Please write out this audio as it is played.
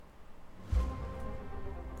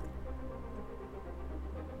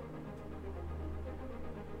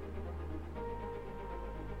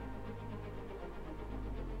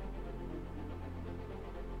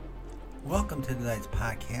Welcome to tonight's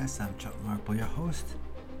podcast. I'm Chuck Marple, your host.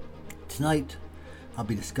 Tonight, I'll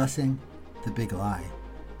be discussing the big lie.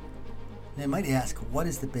 Now, you might ask, what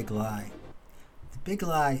is the big lie? The big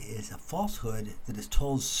lie is a falsehood that is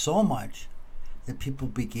told so much that people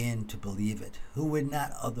begin to believe it, who would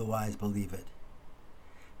not otherwise believe it.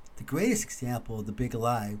 The greatest example of the big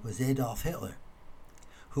lie was Adolf Hitler,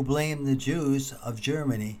 who blamed the Jews of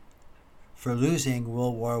Germany for losing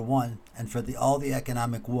World War I and for all the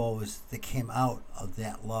economic woes that came out of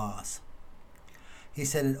that loss. He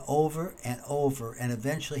said it over and over, and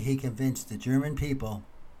eventually he convinced the German people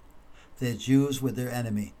that Jews were their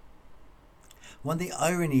enemy. One of the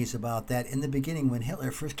ironies about that, in the beginning when Hitler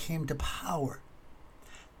first came to power,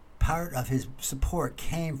 part of his support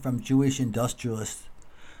came from Jewish industrialists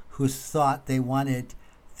who thought they wanted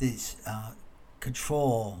this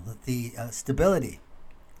control, the stability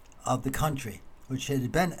of the country, which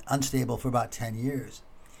had been unstable for about 10 years.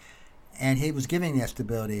 And he was giving that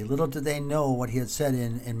stability. Little did they know what he had said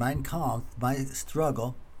in Mein Kampf, My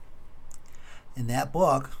Struggle, in that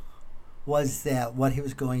book, was that what he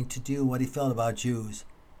was going to do, what he felt about Jews.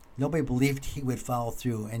 Nobody believed he would follow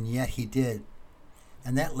through, and yet he did.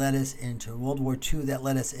 And that led us into World War II, that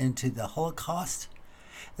led us into the Holocaust,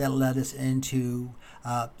 that led us into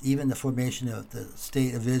even the formation of the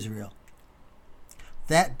State of Israel.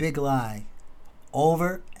 That big lie,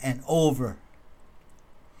 over and over,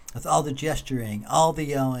 with all the gesturing, all the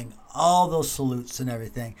yelling, all those salutes and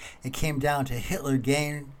everything, it came down to Hitler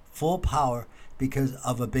gaining full power because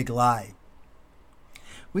of a big lie.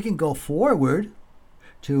 We can go forward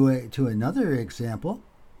to another example,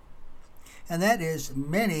 and that is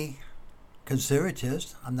many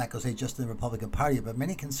conservatives, I'm not going to say just the Republican Party, but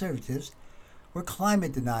many conservatives were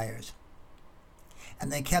climate deniers.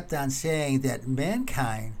 And they kept on saying that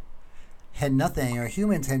mankind had nothing, or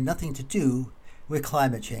humans had nothing to do with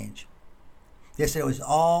climate change. They said it was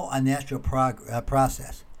all a natural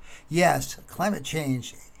process. Yes, climate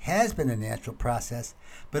change has been a natural process,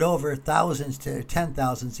 but over thousands to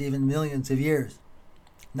 10,000s, even millions of years.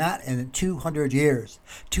 Not in 200 years.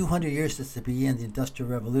 200 years since the beginning of the Industrial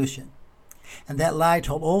Revolution. And that lie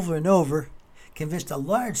told over and over convinced a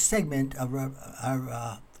large segment of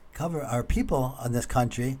our people in this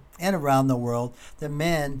country and around the world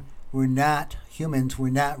that humans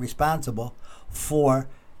were not responsible for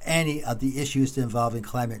any of the issues involving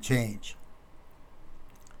climate change.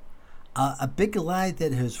 A big lie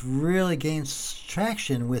that has really gained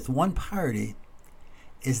traction with one party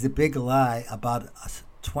is the big lie about a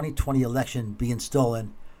 2020 election being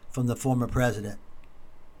stolen from the former president.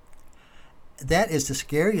 That is the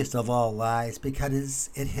scariest of all lies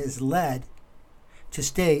because it has led to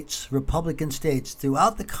states, Republican states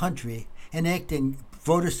throughout the country, enacting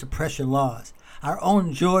voter suppression laws. Our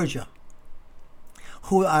own Georgia,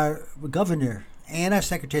 who our governor and our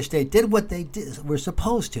Secretary of State did what they were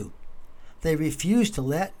supposed to. They refused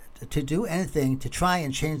to do anything to try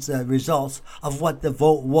and change the results of what the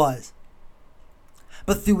vote was.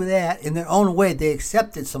 But through that, in their own way, they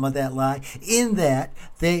accepted some of that lie, in that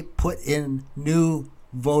they put in new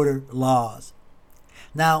voter laws.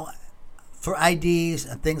 Now, for IDs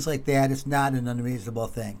and things like that, it's not an unreasonable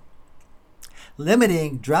thing.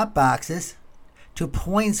 Limiting drop boxes to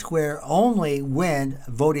points where only when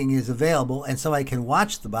voting is available and somebody can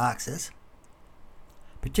watch the boxes,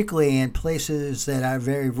 particularly in places that are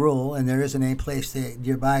very rural and there isn't any place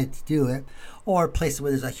nearby to do it, or places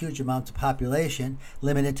where there's a huge amount of population,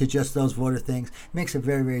 limited to just those voter things, makes it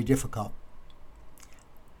very, very difficult.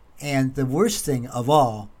 And the worst thing of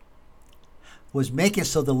all was make it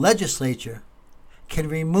so the legislature can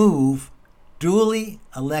remove duly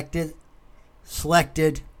elected,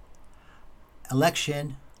 selected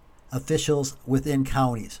election officials within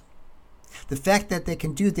counties. The fact that they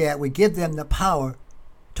can do that would give them the power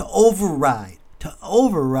to override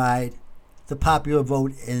the popular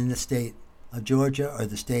vote in the state of Georgia or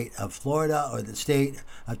the state of Florida or the state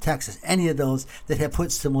of Texas, any of those that have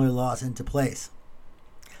put similar laws into place.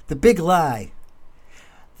 The big lie.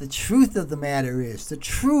 The truth of the matter is that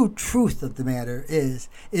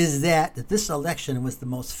this election was the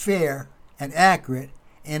most fair and accurate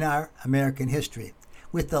in our American history,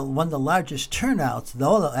 with one of the largest turnouts,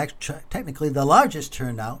 though technically the largest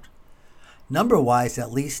turnout, number-wise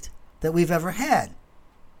at least, that we've ever had.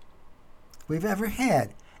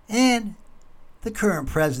 And the current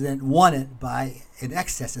president won it by in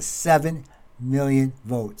excess of 7 million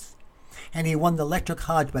votes. And he won the Electoral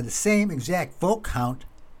College by the same exact vote count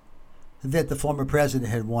that the former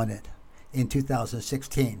president had won it in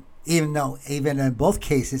 2016, even in both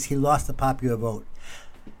cases he lost the popular vote.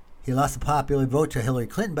 He lost the popular vote to Hillary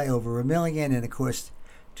Clinton by over 1 million, and of course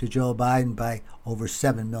to Joe Biden by over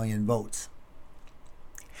 7 million votes.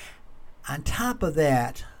 On top of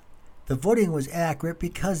that, the voting was accurate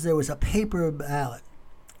because there was a paper ballot.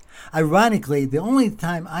 Ironically, the only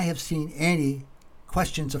time I have seen any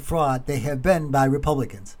questions of fraud, they have been by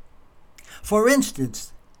Republicans. For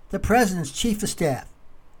instance, the president's chief of staff,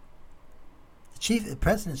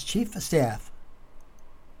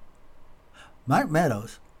 Mark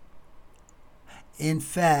Meadows, in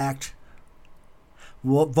fact,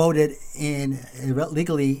 voted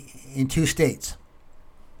legally in 2 states.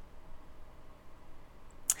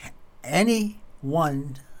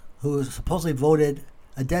 Anyone who supposedly voted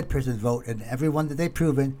a dead person's vote, and everyone that they've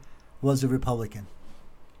proven was a Republican.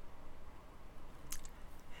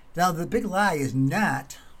 Now, the big lie is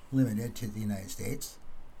not limited to the United States.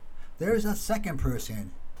 There is a second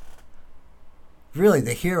person, really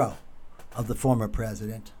the hero of the former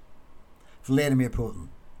president, Vladimir Putin.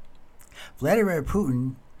 Vladimir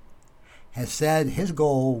Putin has said his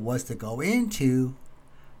goal was to go into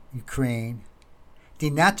Ukraine,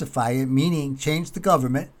 denazify it, meaning change the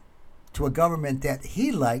government to a government that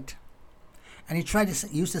he liked, and he tried to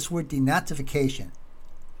use this word denazification.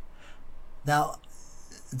 Now,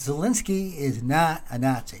 Zelensky is not a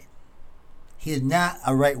Nazi. He is not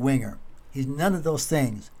a right-winger. He's none of those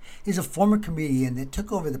things. He's a former comedian that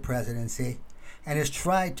took over the presidency and has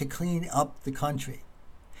tried to clean up the country,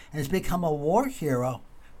 and has become a war hero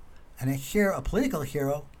and a political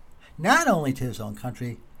hero, not only to his own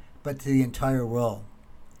country, but to the entire world.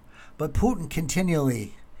 But Putin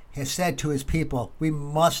continually has said to his people, we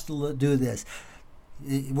must do this.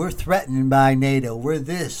 We're threatened by NATO. We're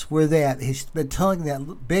this, we're that. He's been telling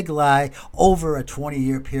that big lie over a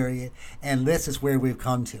 20-year period, and this is where we've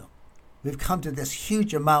come to. We've come to this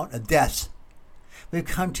huge amount of deaths. We've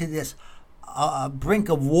come to this brink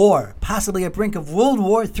of war, possibly a brink of World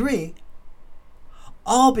War III,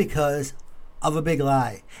 all because of a big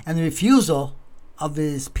lie and the refusal of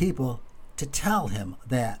his people to tell him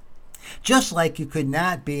that. Just like you could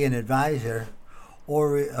not be an advisor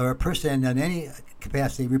or a person in any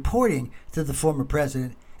capacity reporting to the former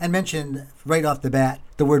president and mention right off the bat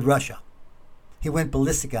the word Russia. He went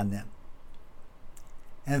ballistic on them.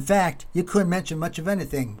 And in fact, you couldn't mention much of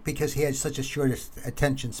anything because he had such a short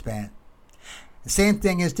attention span. The same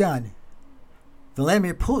thing is done.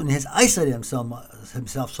 Vladimir Putin has isolated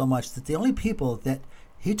himself so much that the only people that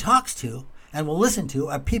he talks to and will listen to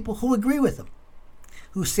are people who agree with him,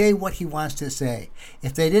 who say what he wants to say.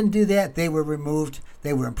 If they didn't do that, they were removed,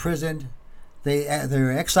 they were imprisoned, they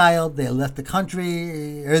were exiled, they left the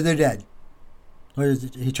country, or they're dead. Or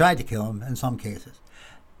he tried to kill them in some cases.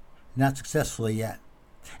 Not successfully yet.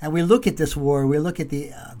 And we look at this war, we look at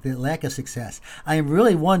the lack of success. I am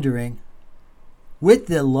really wondering, with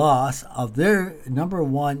the loss of their number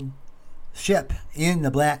one ship in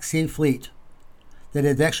the Black Sea Fleet that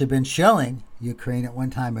has actually been shelling Ukraine at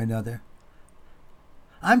one time or another,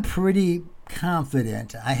 I'm pretty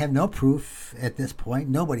confident, I have no proof at this point,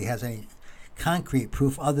 nobody has any concrete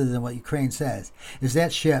proof other than what Ukraine says, is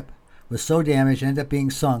that ship was so damaged, ended up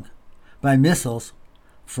being sunk by missiles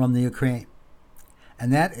from the Ukraine.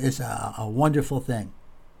 And that is a wonderful thing,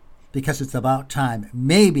 because it's about time.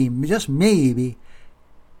 Maybe, just maybe,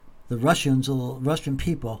 the Russian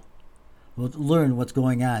people will learn what's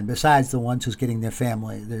going on, besides the ones who's getting their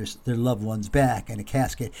family, their loved ones back in a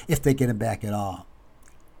casket, if they get them back at all.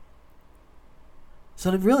 So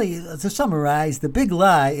to summarize, the big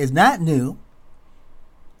lie is not new.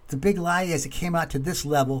 The big lie, as it came out to this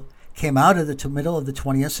level, came out of the middle of the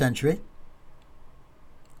 20th century.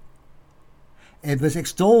 It was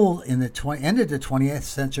extolled in the end of the 20th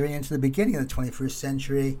century into the beginning of the 21st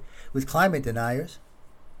century with climate deniers.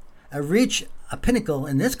 It reached a pinnacle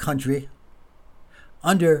in this country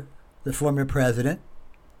under the former president.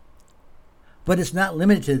 But it's not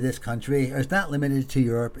limited to this country, or it's not limited to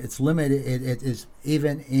Europe. It's limited. It is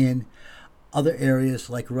even in other areas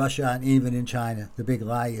like Russia and even in China. The big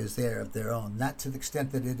lie is there of their own. Not to the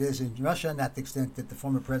extent that it is in Russia, not the extent that the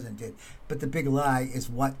former president did. But the big lie is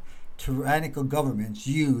what tyrannical governments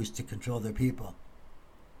use to control their people.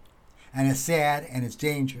 And it's sad and it's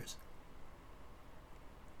dangerous.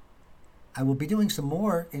 I will be doing some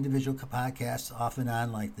more individual podcasts off and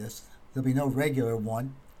on like this. There'll be no regular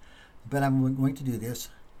one, but I'm going to do this.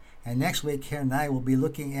 And next week, Karen and I will be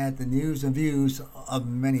looking at the news and views of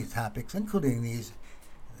many topics, including these,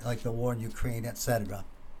 like the war in Ukraine, etc.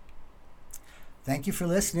 Thank you for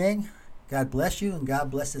listening. God bless you, and God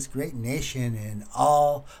bless this great nation and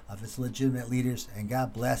all of its legitimate leaders. And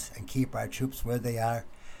God bless and keep our troops where they are.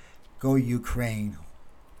 Go Ukraine.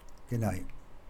 Good night.